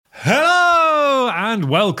and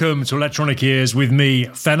welcome to Electronic Ears with me,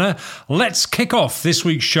 Fenner. Let's kick off this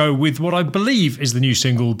week's show with what I believe is the new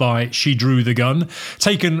single by She Drew the Gun,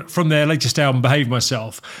 taken from their latest album, Behave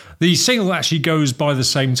Myself. The single actually goes by the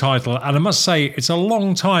same title, and I must say it's a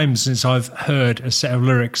long time since I've heard a set of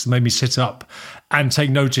lyrics that made me sit up and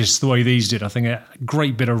take notice the way these did. I think a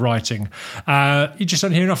great bit of writing. You just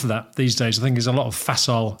don't hear enough of that these days. I think there's a lot of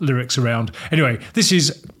facile lyrics around. Anyway, this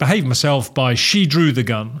is Behave Myself by She Drew the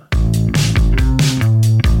Gun.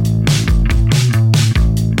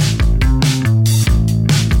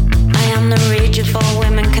 Of all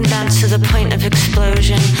women condensed to the point of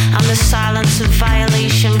explosion. I'm the silence of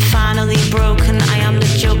violation, finally broken. I am the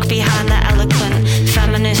joke behind the eloquent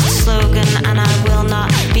feminist slogan, and I will not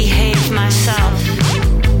behave myself.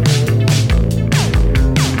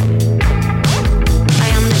 I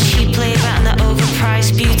am the cheap labor and the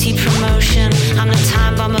overpriced beauty promotion. I'm the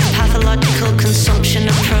time bomb of pathological consumption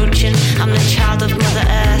approaching. I'm the child of Mother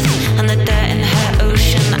Earth and the dirt in her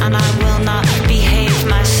ocean, and I will not behave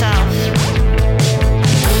myself.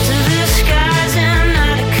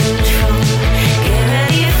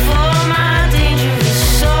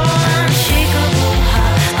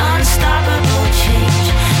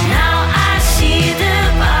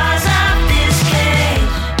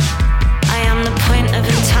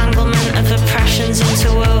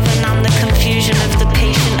 Interwoven, I'm the confusion of the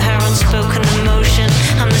patient, her unspoken emotion.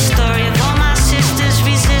 I'm the story of all my sisters'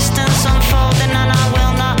 resistance unfolding, and I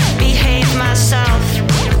will not behave myself.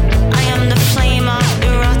 I am the flame of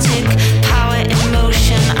erotic power in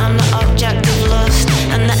motion. I'm the object of lust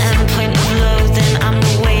and the endpoint of loathing. I'm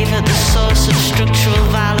the wave at the source of structural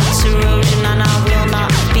violence erosion, and I will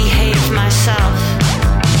not behave myself.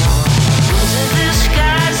 Under the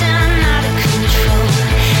skies and out of control.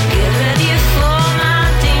 Get ready for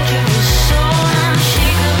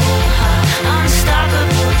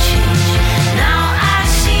unstoppable change. Now I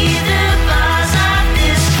see the bars of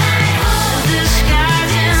this pain. The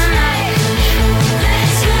skies is out of control.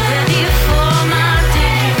 Get ready for my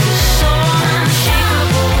dangerous soul.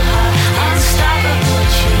 Unshakable heart, unstoppable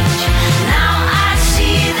change. Now I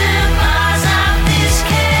see the bars of this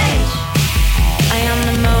cage. I am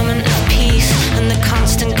the moment of peace and the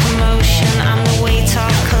constant commotion. I'm the weight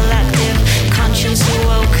of collective conscience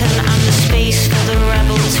awoken. I'm the space for the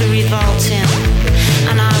rebel to revolt in,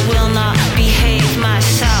 and I will not behave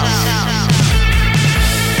myself.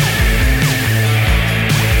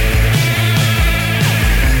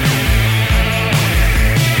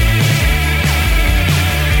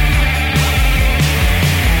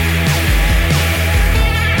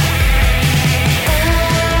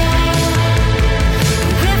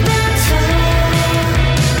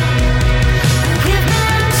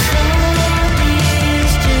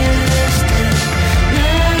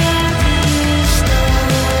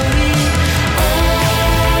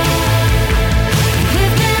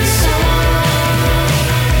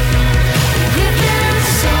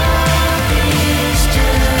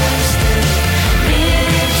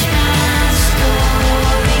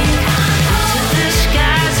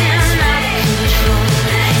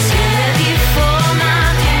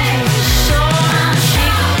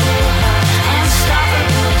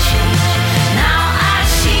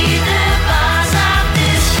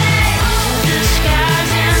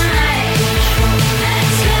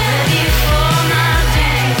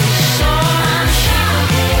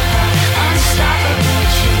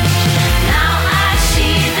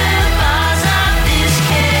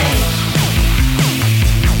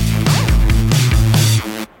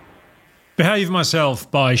 Behave Myself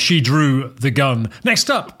by She Drew the Gun. Next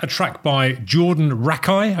up, a track by Jordan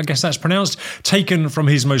Rakei, I guess that's pronounced, taken from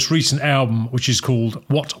his most recent album, which is called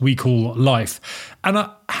What We Call Life. And I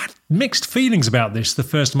had mixed feelings about this the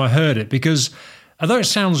first time I heard it, because although it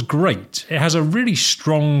sounds great, it has a really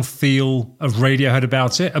strong feel of Radiohead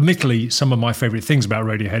about it. Admittedly, some of my favourite things about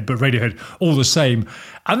Radiohead, but Radiohead all the same.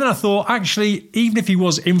 And then I thought, actually, even if he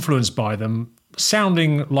was influenced by them,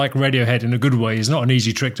 sounding like Radiohead in a good way is not an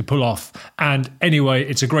easy trick to pull off. And anyway,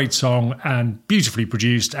 it's a great song and beautifully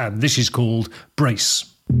produced, and this is called Brace.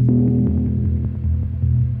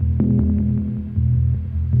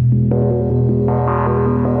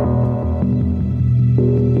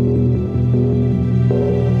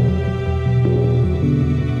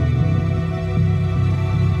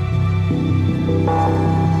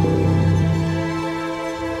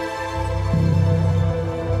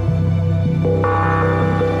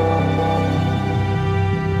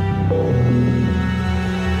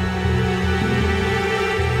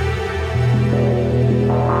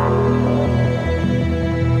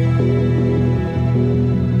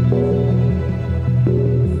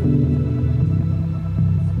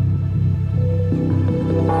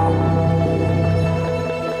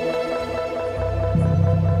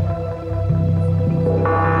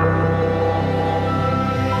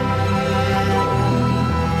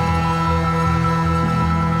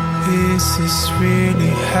 Is this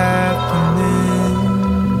really happening?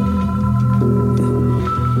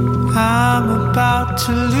 I'm about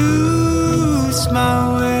to lose my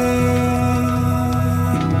way,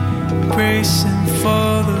 bracing for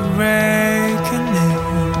the reckoning.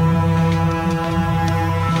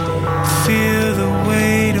 Feel the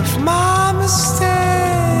weight of my mistake.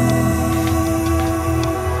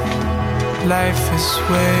 Life is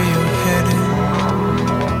where you're heading.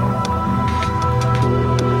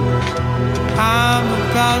 I'm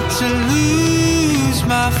about to lose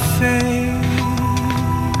my faith,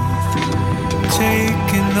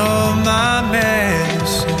 taking all my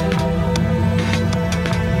medicine,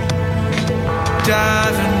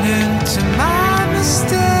 diving into my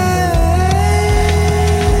mistakes.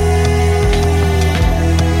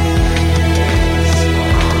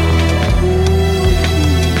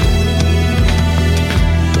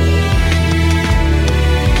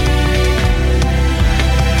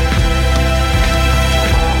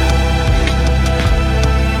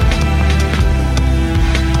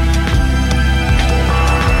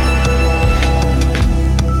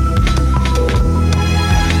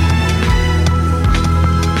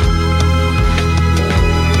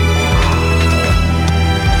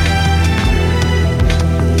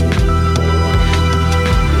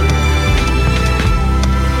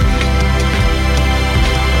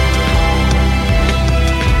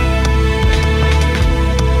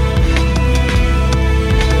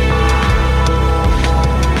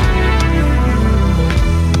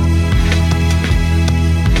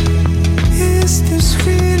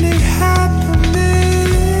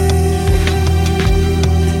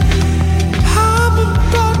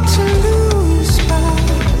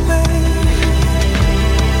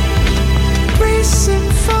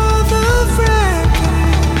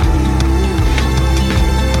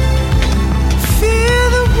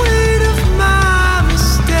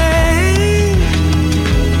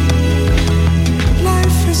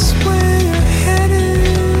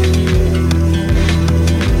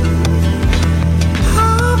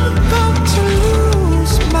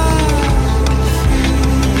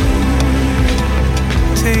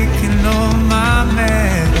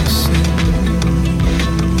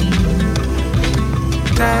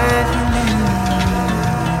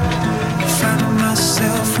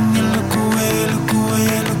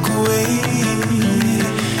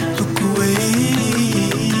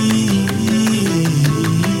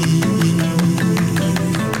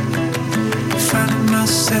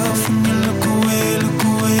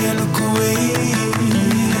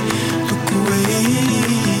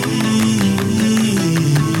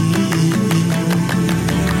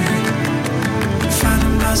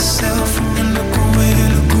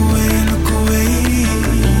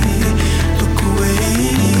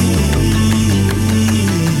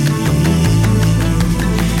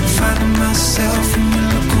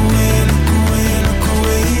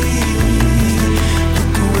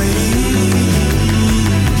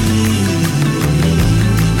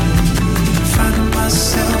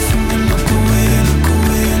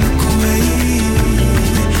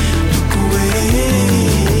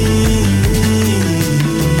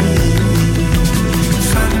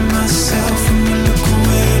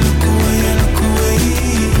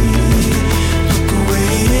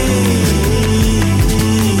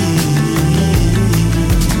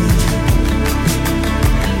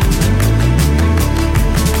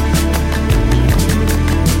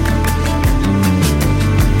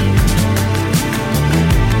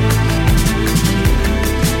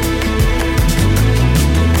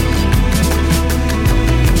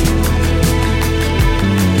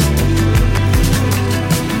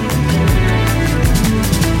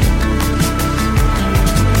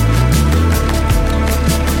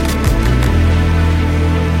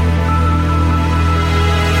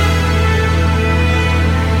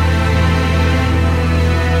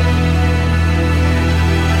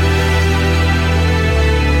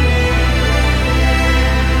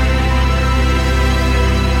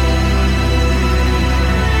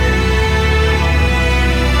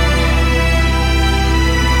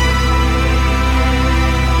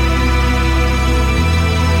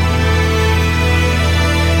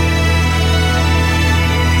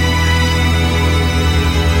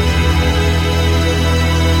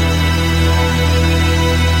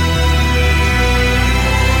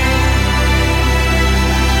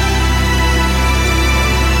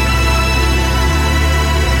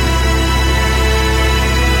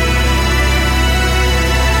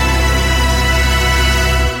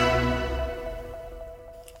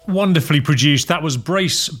 wonderfully produced. That was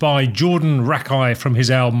Brace by Jordan Rakai from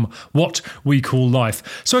his album What We Call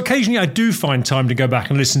Life. So occasionally I do find time to go back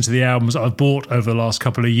and listen to the albums that I've bought over the last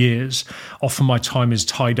couple of years. Often my time is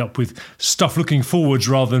tied up with stuff looking forwards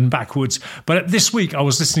rather than backwards. But this week I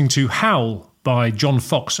was listening to Howl by John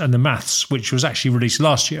Fox and the Maths, which was actually released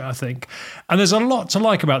last year, I think. And there's a lot to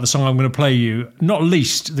like about the song I'm going to play you, not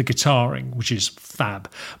least the guitaring, which is fab.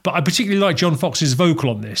 But I particularly like John Fox's vocal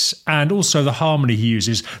on this, and also the harmony he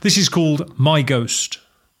uses. This is called My Ghost.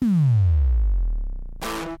 Thank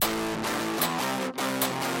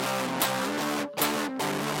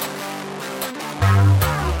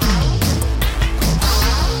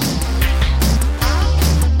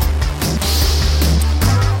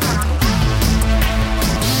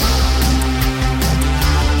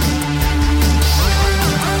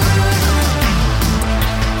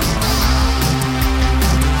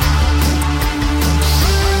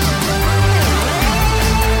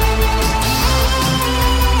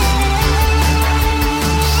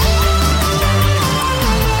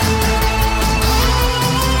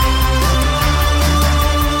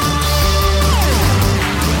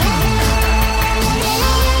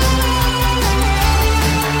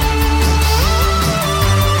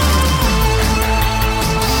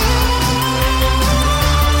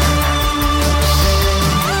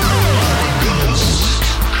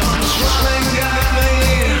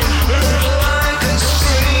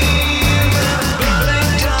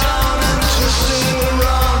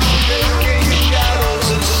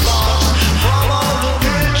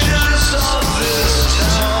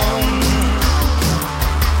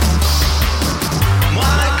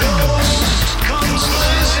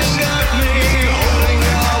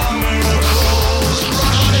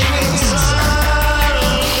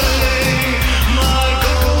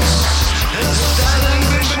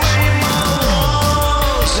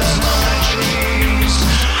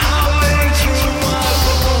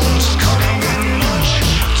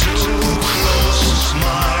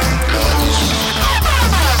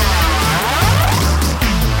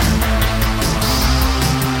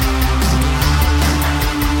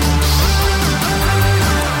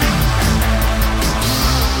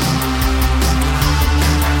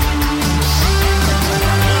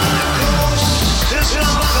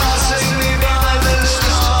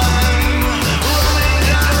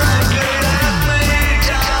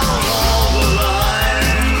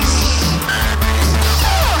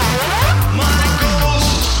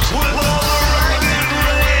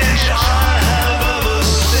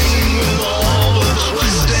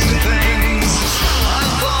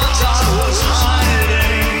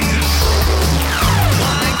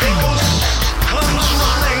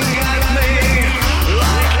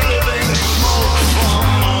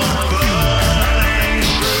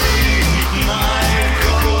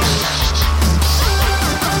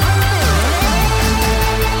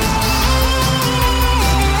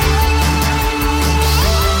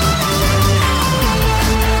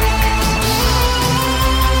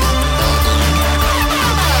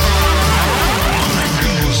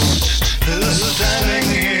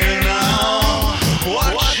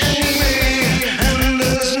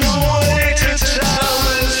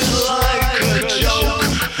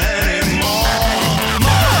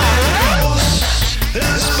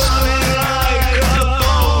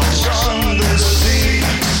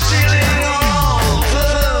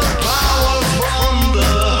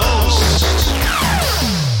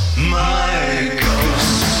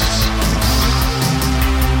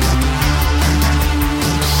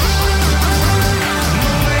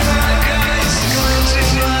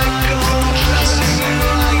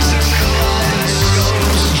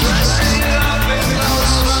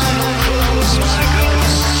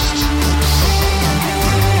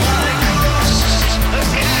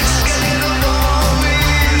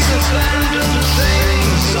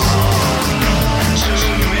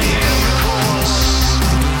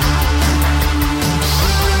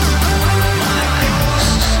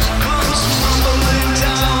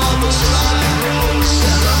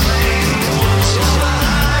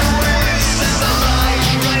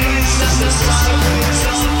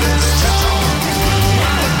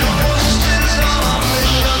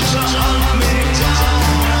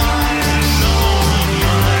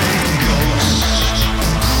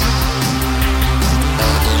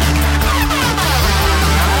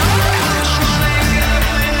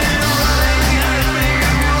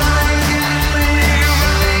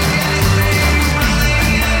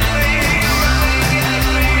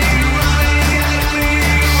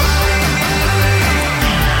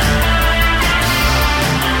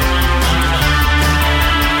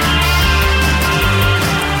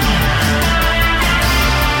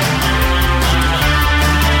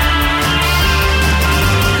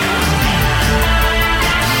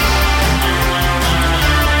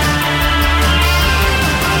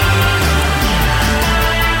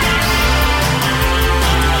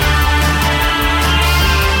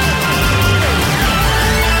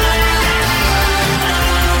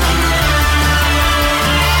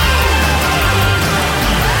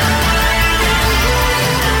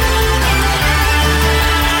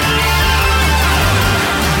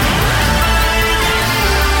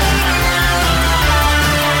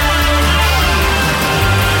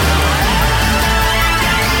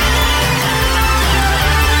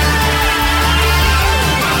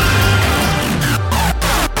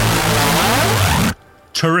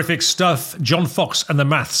Terrific stuff. John Fox and the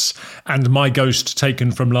Maths and My Ghost,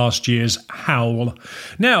 taken from last year's Howl.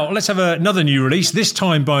 Now, let's have another new release, this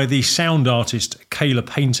time by the sound artist Kayla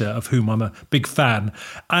Painter, of whom I'm a big fan.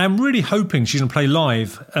 I am really hoping she's going to play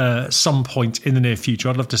live some point in the near future.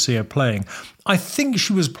 I'd love to see her playing. I think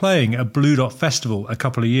she was playing at Blue Dot Festival a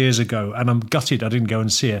couple of years ago, and I'm gutted I didn't go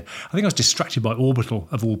and see her. I think I was distracted by Orbital,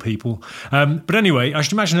 of all people. But anyway, I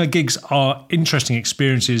should imagine her gigs are interesting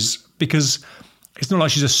experiences because it's not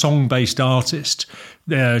like she's a song-based artist.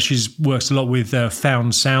 She works a lot with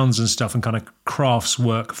found sounds and stuff and kind of crafts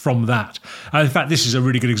work from that. In fact, this is a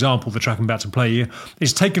really good example. The track I'm about to play you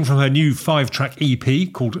is taken from her new 5-track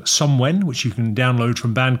EP called Somewhen, which you can download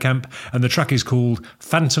from Bandcamp, and the track is called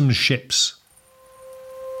Phantom Ships.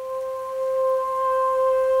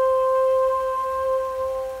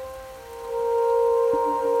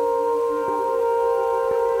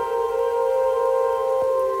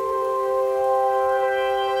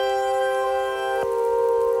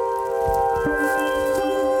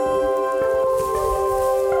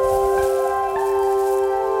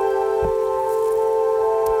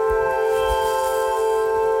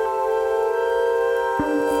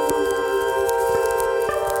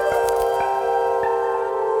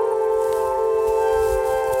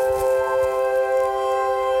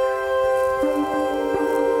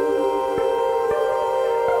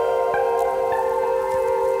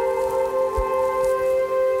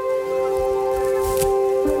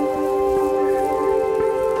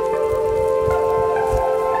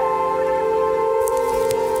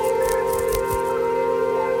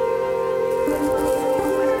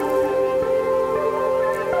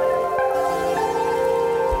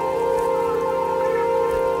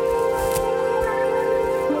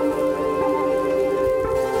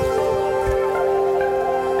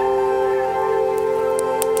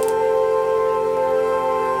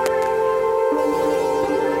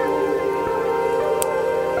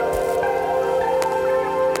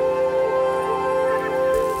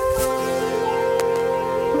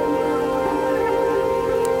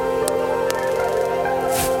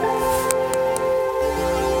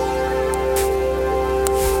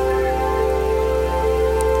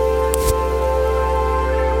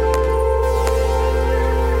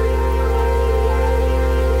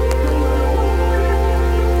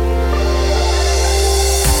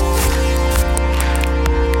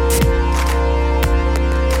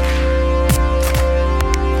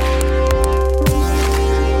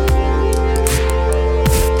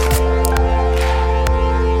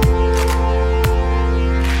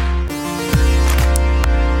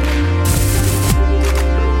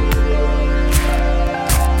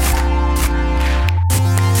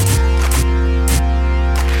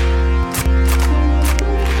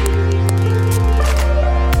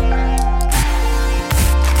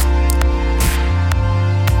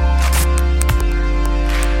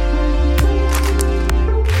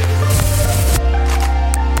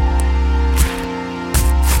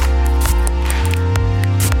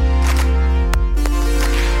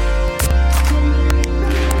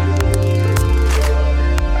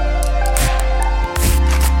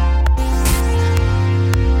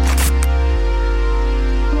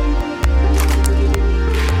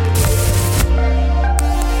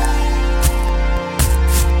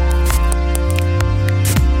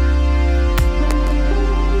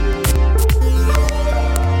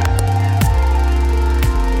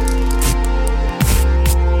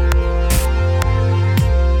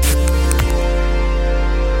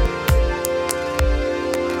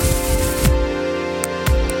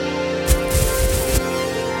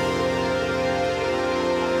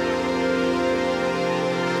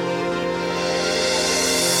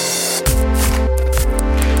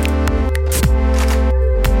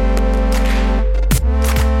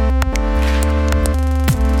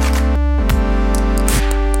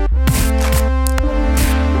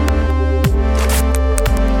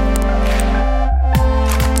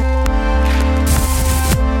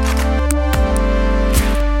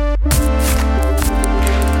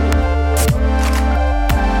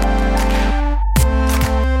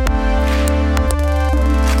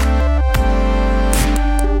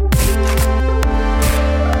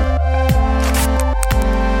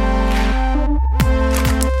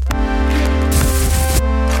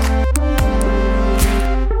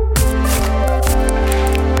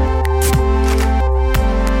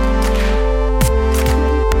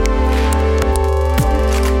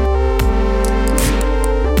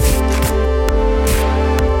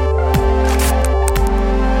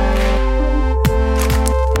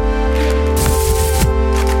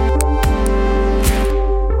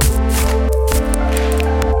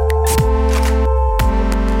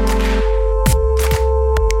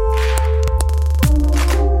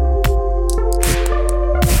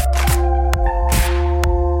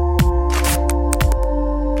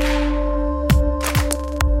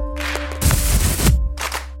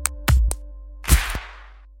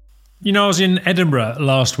 You know, I was in Edinburgh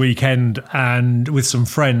last weekend and with some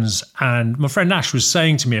friends, and my friend Ash was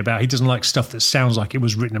saying to me about he doesn't like stuff that sounds like it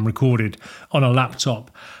was written and recorded on a laptop.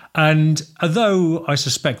 And although I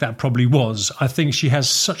suspect that probably was, I think she has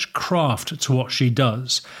such craft to what she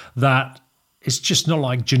does that it's just not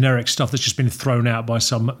like generic stuff that's just been thrown out by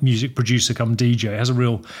some music producer come DJ. It has a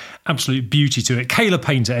real absolute beauty to it. Kayla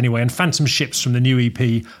Painter, anyway, and Phantom Ships from the new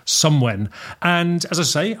EP, Somewhen. And as I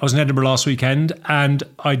say, I was in Edinburgh last weekend and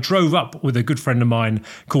I drove up with a good friend of mine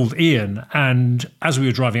called Ian. And as we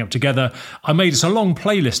were driving up together, I made us a long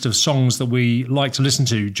playlist of songs that we like to listen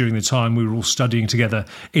to during the time we were all studying together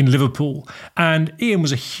in Liverpool. And Ian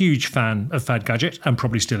was a huge fan of Fad Gadget and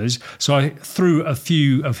probably still is. So I threw a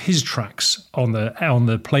few of his tracks on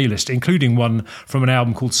the playlist, including one from an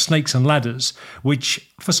album called Snakes and Ladders,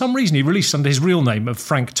 which for some reason he released under his real name of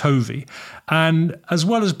Frank Tovey. And as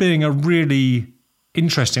well as being a really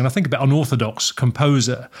interesting, I think a bit unorthodox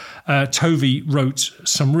composer, Tovey wrote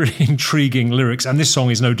some really intriguing lyrics, and this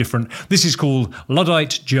song is no different. This is called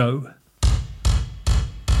Luddite Joe.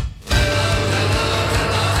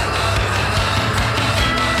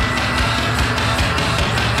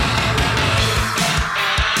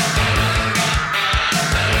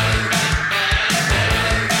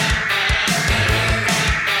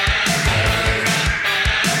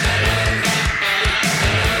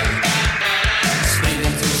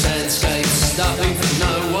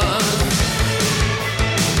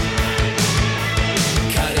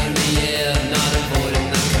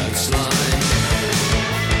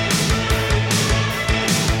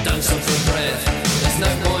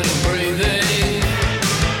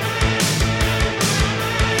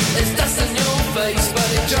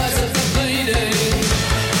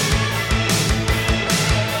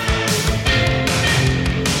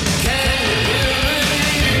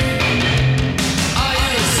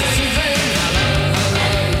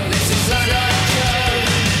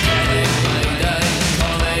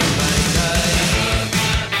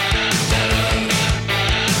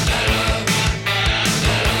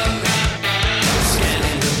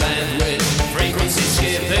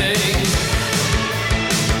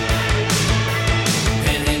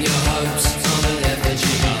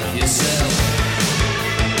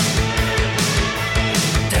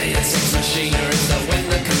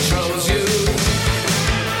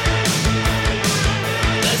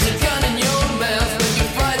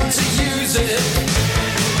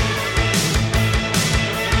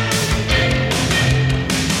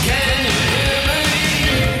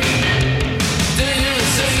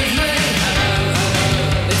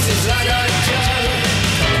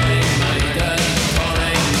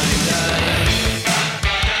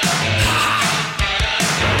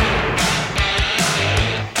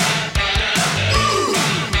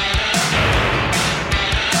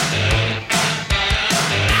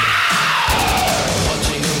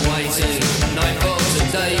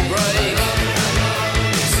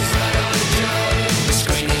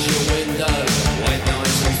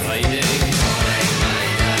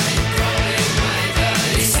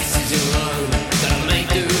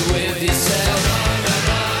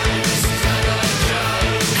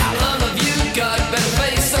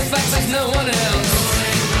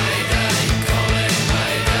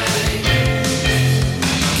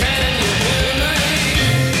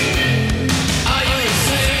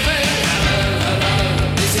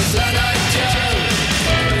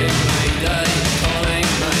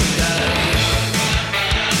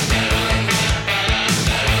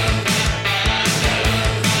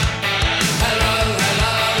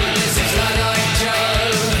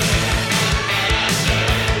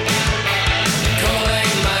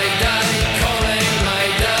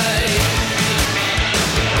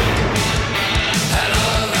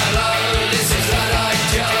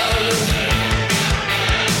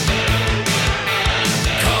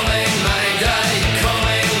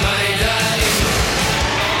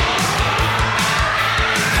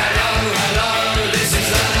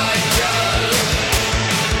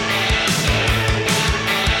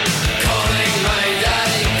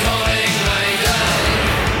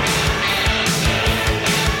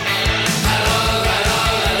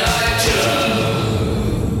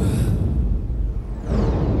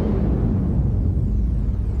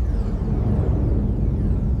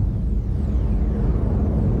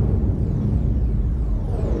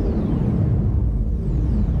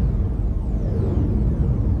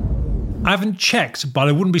 I haven't checked, but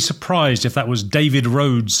I wouldn't be surprised if that was David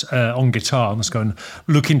Rhodes on guitar. Let's go and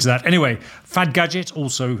look into that. Anyway, Fad Gadget,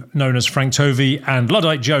 also known as Frank Tovey, and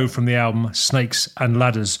Luddite Joe from the album Snakes and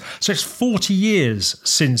Ladders. So it's 40 years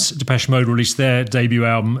since Depeche Mode released their debut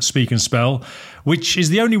album, Speak and Spell, which is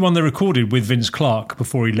the only one they recorded with Vince Clarke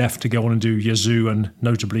before he left to go on and do Yazoo and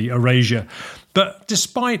notably Erasure. But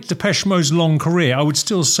despite Depeche Mode's long career, I would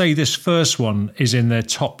still say this first one is in their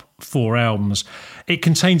top 4 albums. It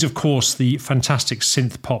contains, of course, the fantastic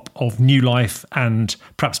synth pop of New Life and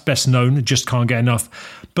perhaps best known, Just Can't Get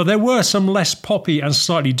Enough. But there were some less poppy and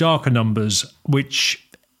slightly darker numbers, which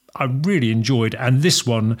I really enjoyed, and this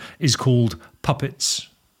one is called Puppets.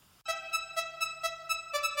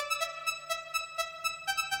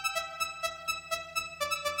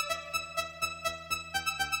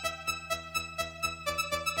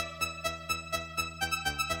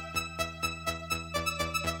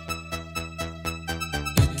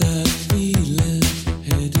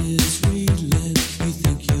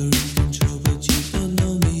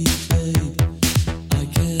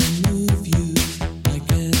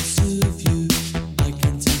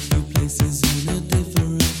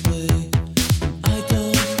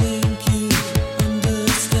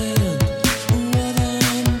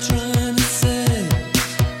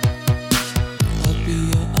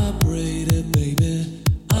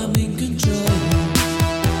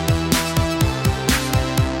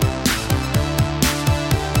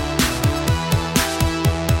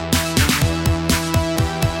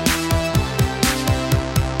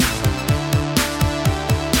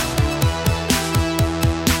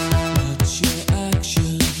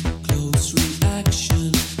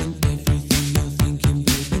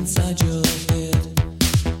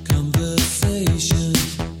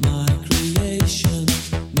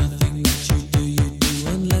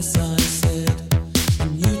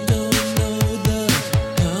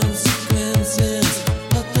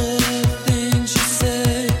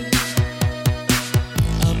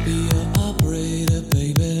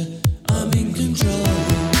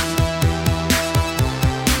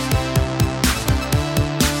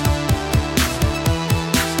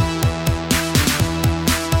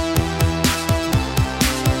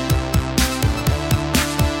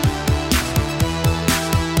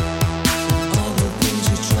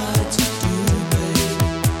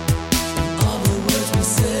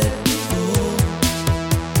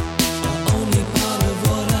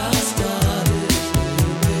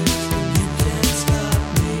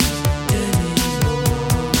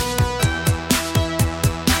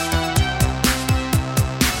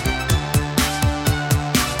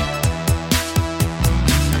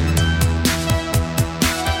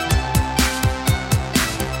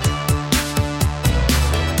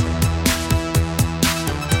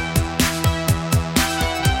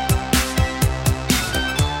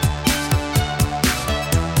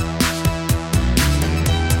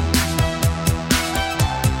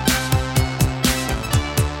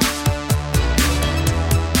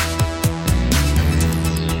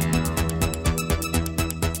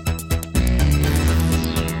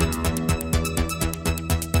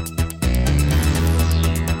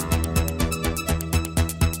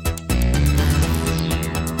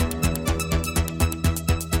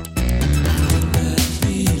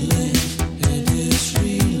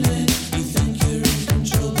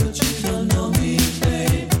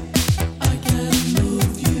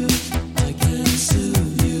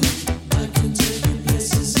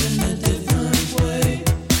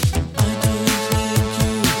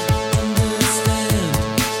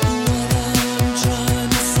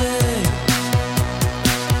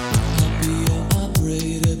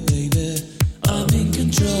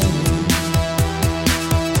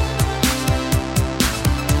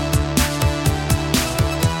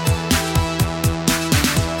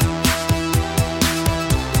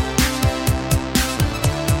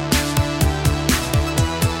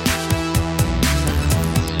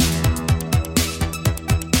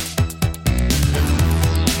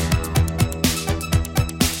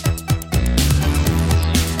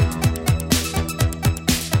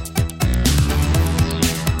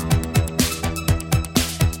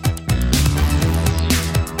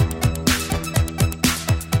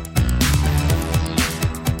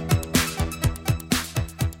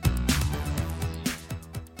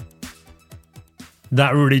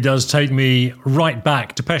 That really does take me right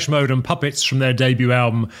back to Depeche Mode and Puppets from their debut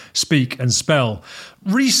album Speak and Spell.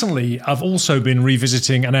 Recently, I've also been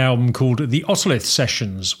revisiting an album called The Otolith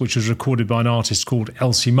Sessions, which was recorded by an artist called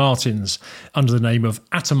Elsie Martins under the name of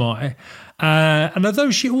Atomai. And although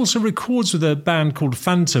she also records with a band called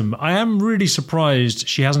Phantom, I am really surprised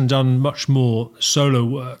she hasn't done much more solo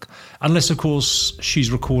work. Unless, of course, she's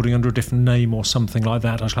recording under a different name or something like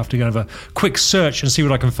that. I shall have to go have a quick search and see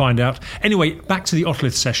what I can find out. Anyway, back to the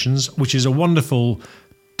Otolith Sessions, which is a wonderful,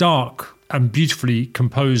 dark and beautifully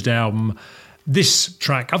composed album. This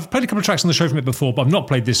track, I've played a couple of tracks on the show from it before, but I've not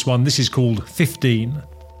played this one. This is called 15.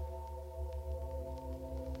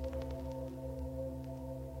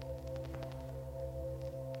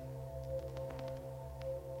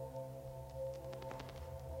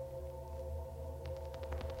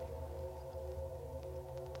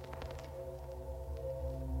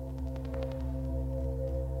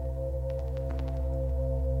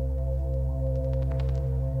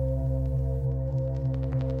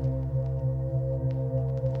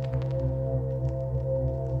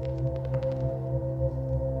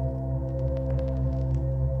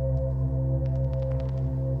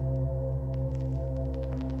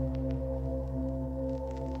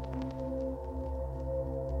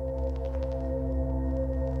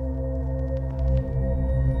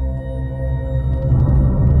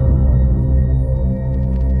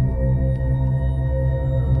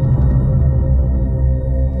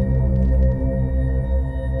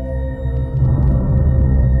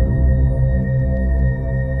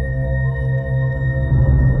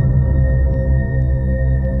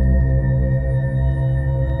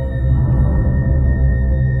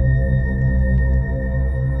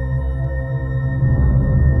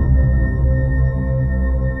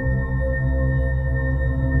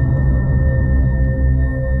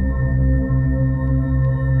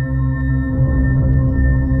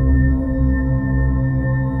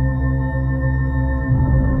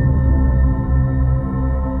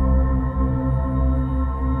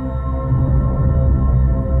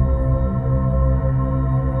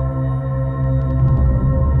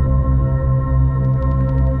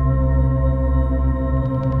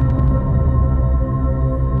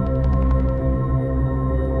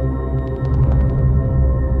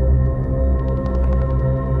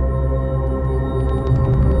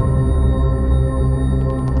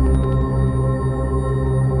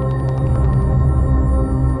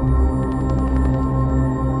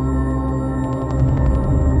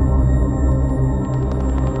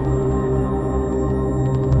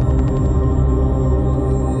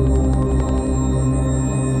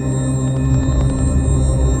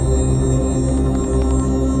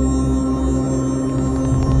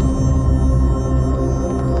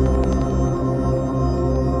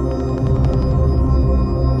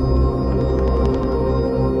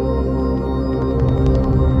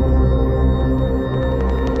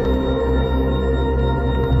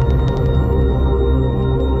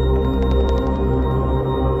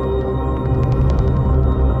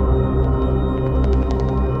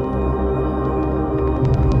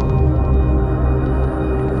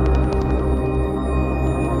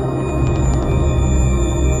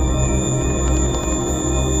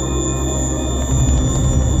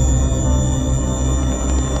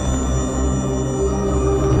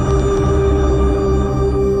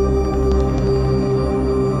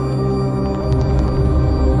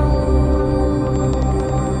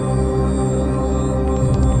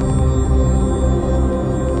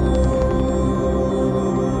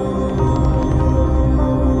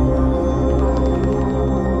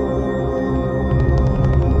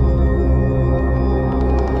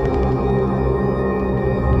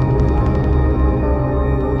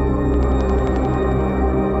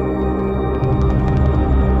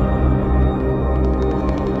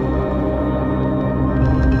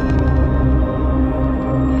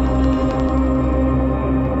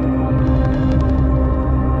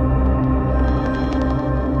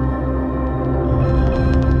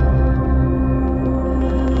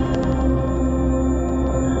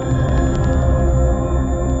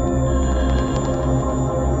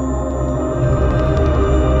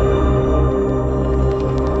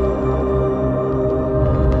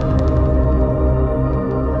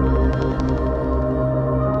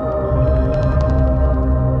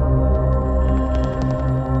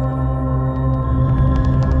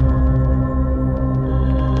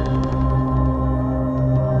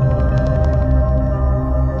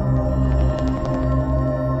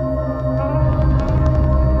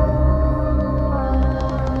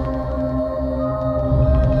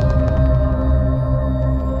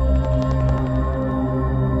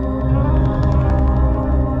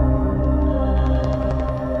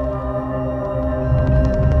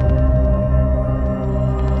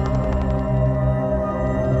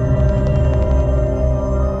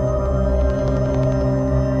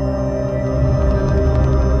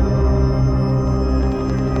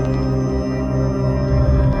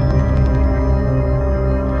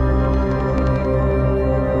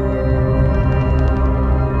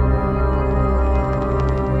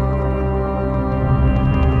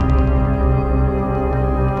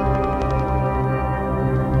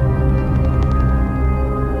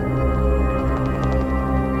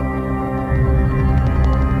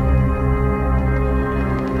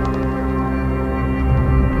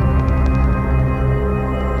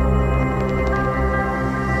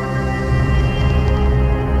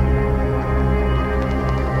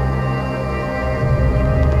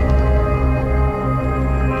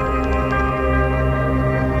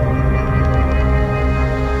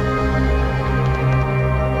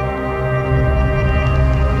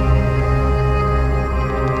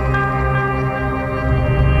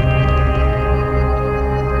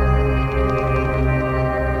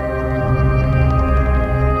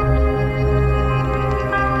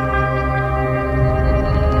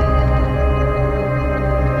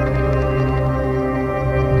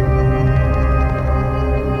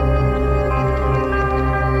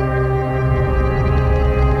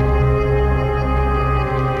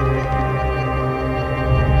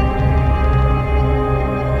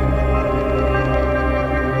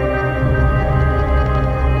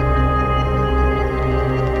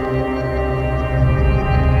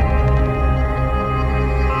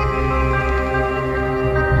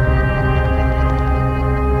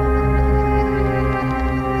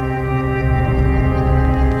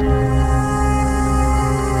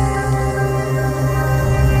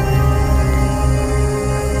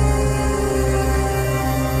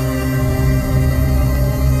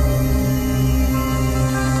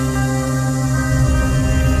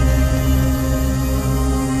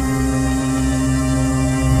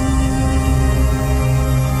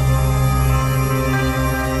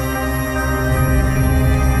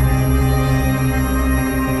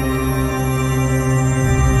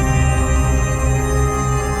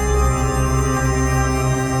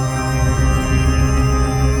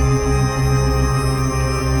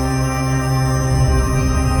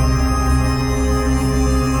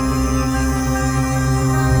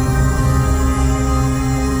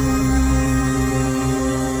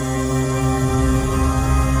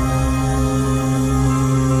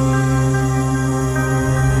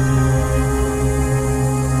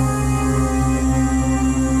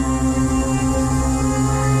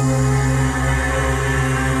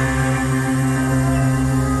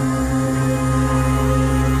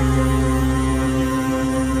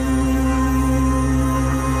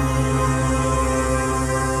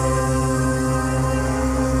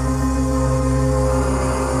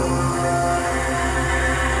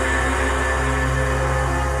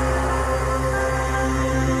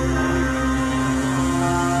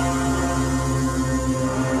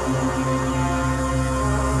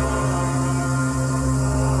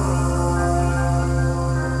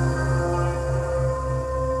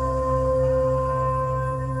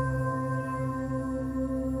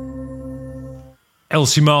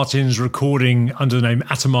 Elsie Martin's recording under the name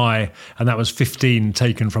Atomai, and that was 15,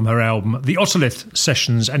 taken from her album The Otolith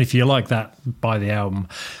Sessions, and if you like that, buy the album.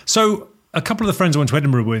 So a couple of the friends I went to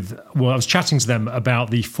Edinburgh with, well, I was chatting to them about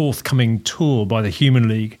the forthcoming tour by the Human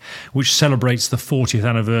League, which celebrates the 40th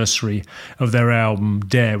anniversary of their album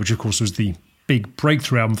Dare, which of course was the big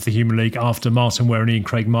breakthrough album for the Human League after Martin Ware and Ian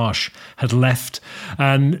Craig Marsh had left.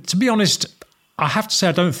 And to be honest, I have to say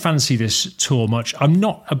I don't fancy this tour much. I'm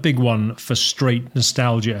not a big one for straight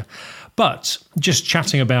nostalgia. But just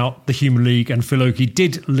chatting about the Human League and Phil Oakey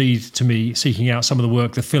did lead to me seeking out some of the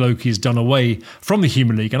work that Phil Oakey has done away from the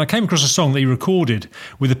Human League. And I came across a song that he recorded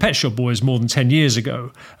with the Pet Shop Boys more than 10 years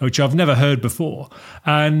ago, which I've never heard before.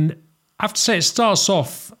 And I have to say it starts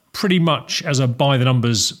off pretty much as a By the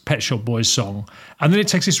Numbers Pet Shop Boys song. And then it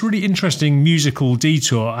takes this really interesting musical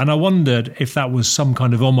detour. And I wondered if that was some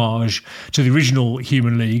kind of homage to the original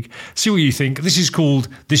Human League. See what you think. This is called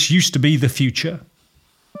This Used to Be the Future.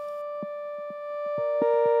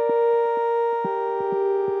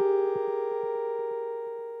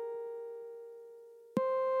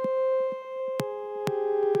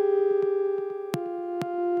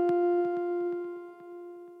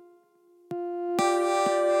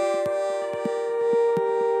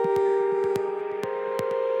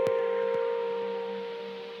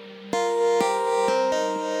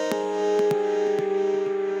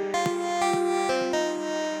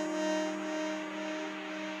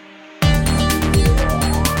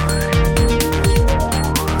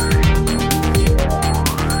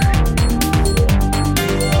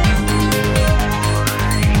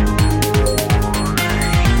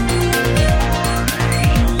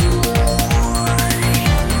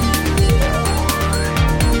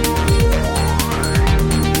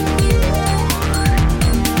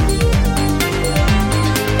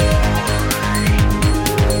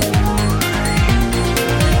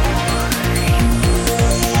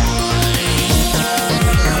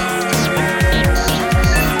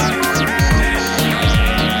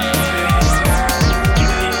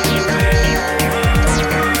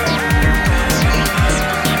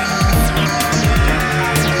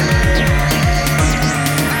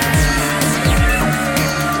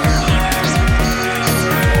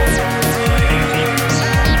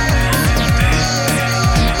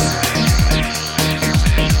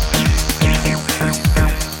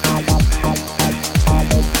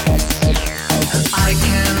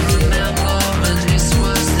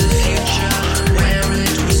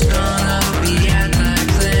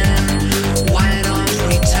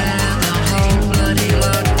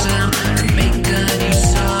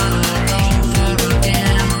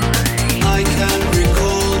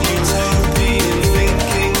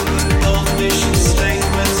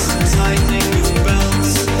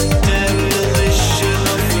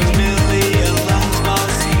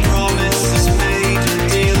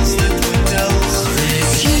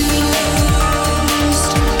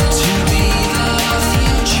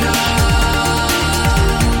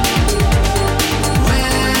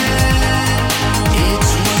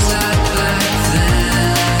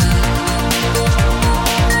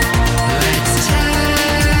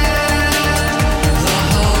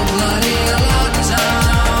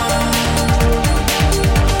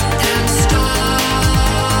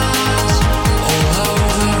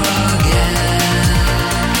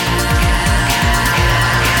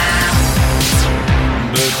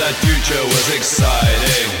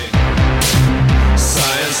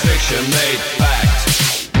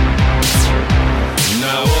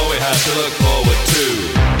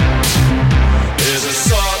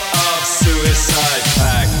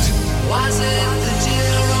 Was it the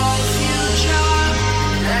dear old future?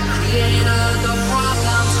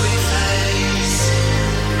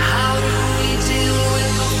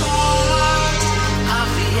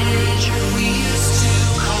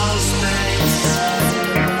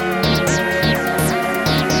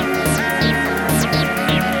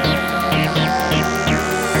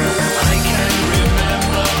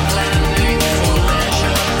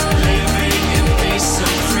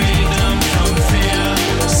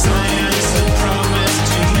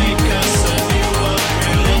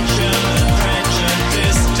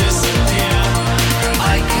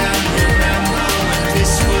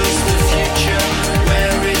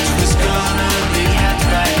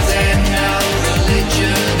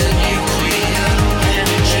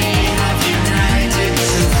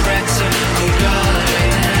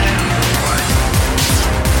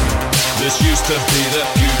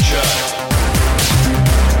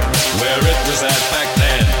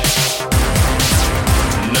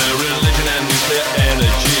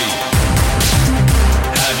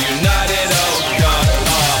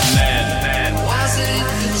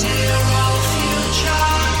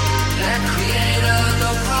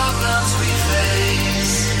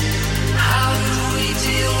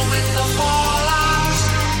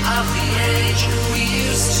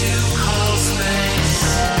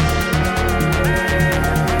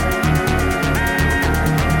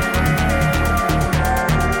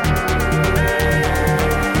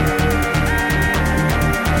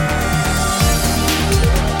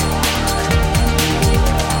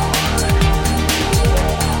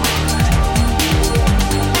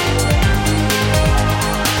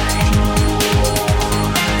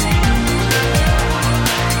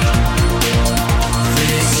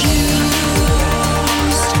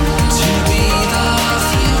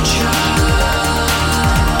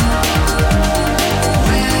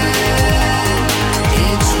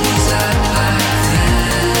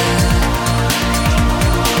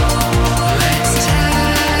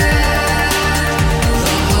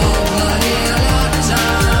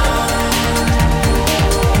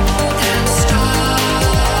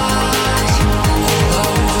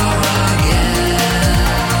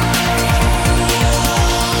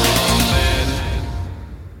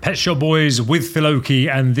 Shop Boys with Phil Oakey,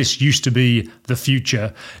 and This Used to Be the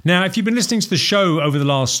Future. Now, if you've been listening to the show over the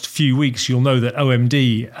last few weeks, you'll know that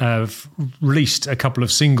OMD have released a couple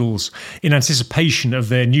of singles in anticipation of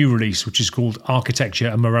their new release, which is called Architecture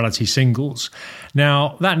and Morality Singles.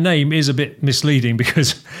 Now, that name is a bit misleading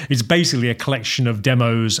because it's basically a collection of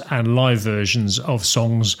demos and live versions of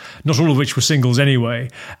songs, not all of which were singles anyway.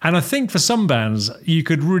 And I think for some bands, you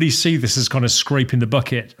could really see this as kind of scraping the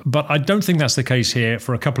bucket, but I don't think that's the case here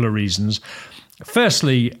for a couple of reasons.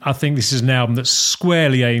 Firstly, I think this is an album that's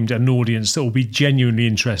squarely aimed at an audience that will be genuinely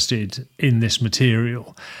interested in this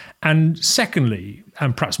material. And secondly,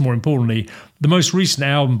 and perhaps more importantly, the most recent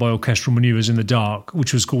album by Orchestral Manoeuvres in the Dark,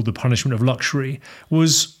 which was called The Punishment of Luxury,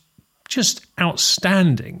 was just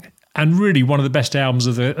outstanding and really one of the best albums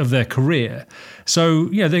of their career. So,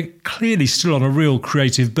 yeah, they're clearly still on a real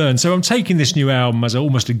creative burn. So I'm taking this new album as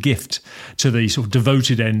almost a gift to the sort of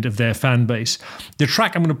devoted end of their fan base. The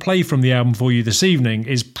track I'm going to play from the album for you this evening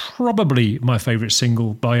is probably my favourite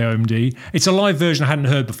single by OMD. It's a live version I hadn't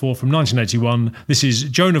heard before from 1981. This is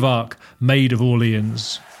Joan of Arc, Maid of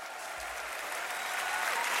Orleans.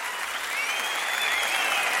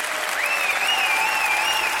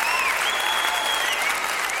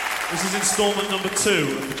 This is instalment number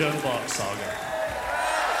 2 of the Joan of Arc saga.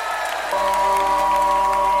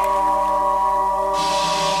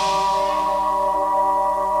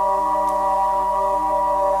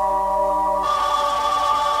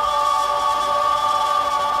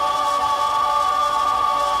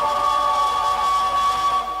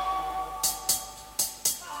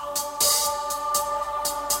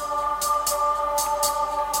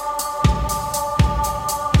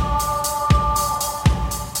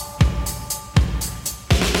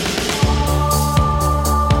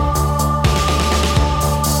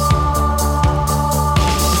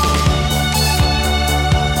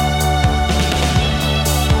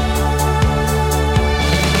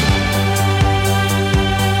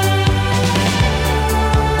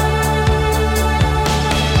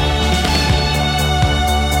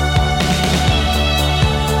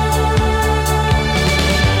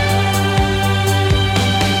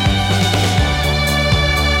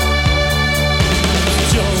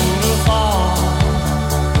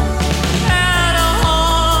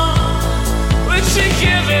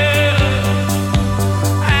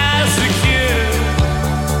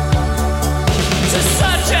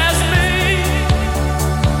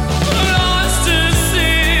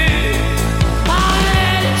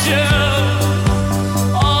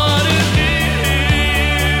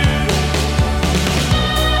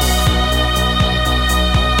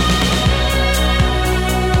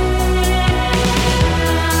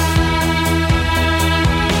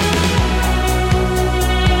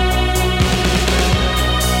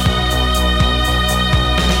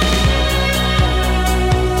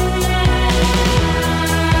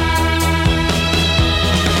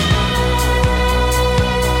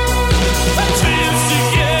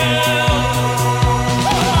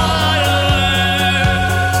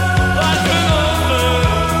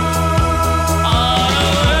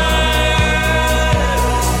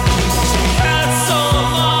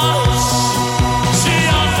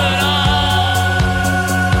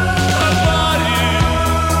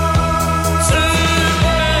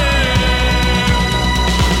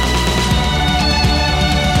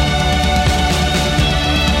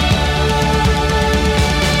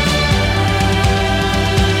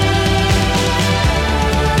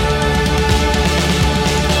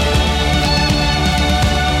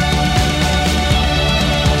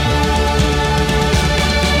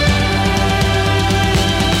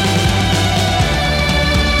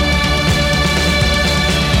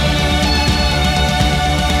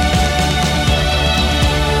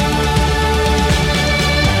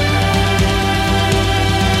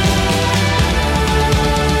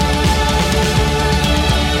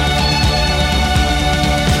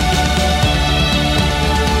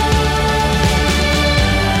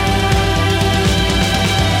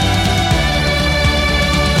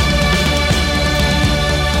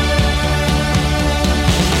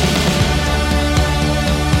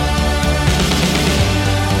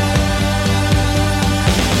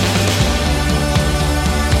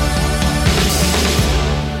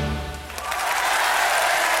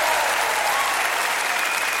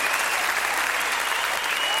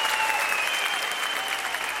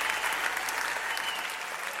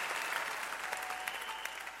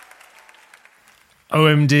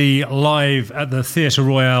 OMD live at the Theatre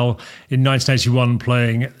Royale in 1981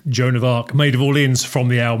 playing Joan of Arc, Maid of Orleans from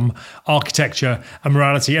the album Architecture and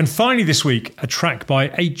Morality. And finally this week, a track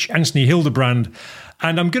by H. Anthony Hildebrand.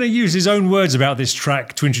 And I'm going to use his own words about this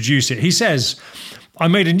track to introduce it. He says, I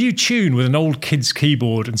made a new tune with an old kid's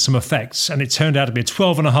keyboard and some effects, and it turned out to be a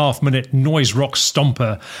 12.5-minute noise rock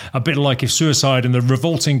stomper, a bit like if Suicide and the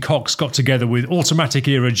Revolting Cocks got together with Automatic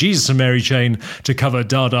era Jesus and Mary Chain to cover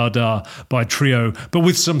Da Da Da by Trio, but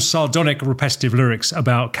with some sardonic, repetitive lyrics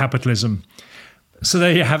about capitalism. So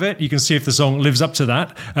there you have it. You can see if the song lives up to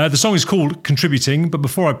that. The song is called Contributing, but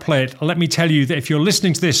before I play it, let me tell you that if you're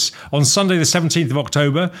listening to this on Sunday the 17th of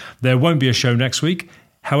October, there won't be a show next week.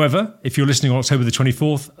 However, if you're listening on October the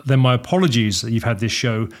 24th, then my apologies that you've had this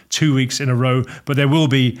show 2 weeks in a row, but there will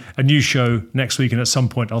be a new show next week, and at some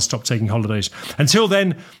point I'll stop taking holidays. Until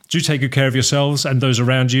then, do take good care of yourselves and those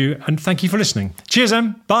around you, and thank you for listening. Cheers,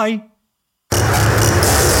 Em. Bye.